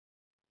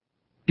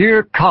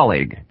Dear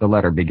colleague, the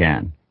letter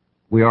began,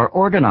 we are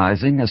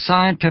organizing a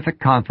scientific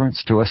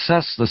conference to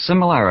assess the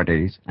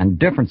similarities and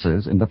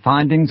differences in the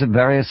findings of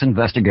various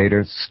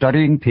investigators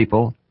studying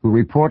people who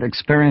report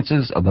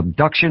experiences of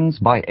abductions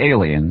by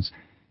aliens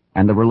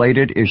and the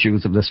related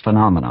issues of this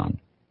phenomenon.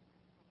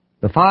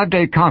 The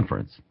 5-day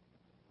conference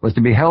was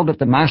to be held at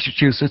the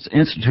Massachusetts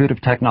Institute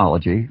of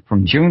Technology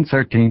from June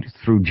 13th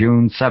through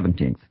June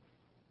 17th.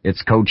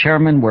 Its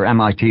co-chairmen were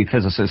MIT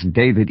physicist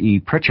David E.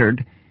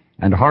 Pritchard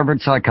and Harvard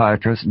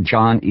psychiatrist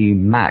John E.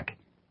 Mack.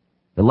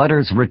 The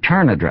letter's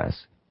return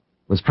address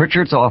was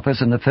Pritchard's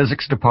office in the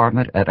physics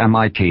department at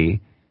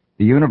MIT,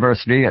 the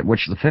university at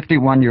which the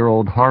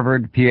 51-year-old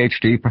Harvard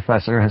Ph.D.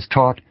 professor has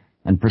taught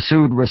and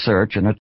pursued research in a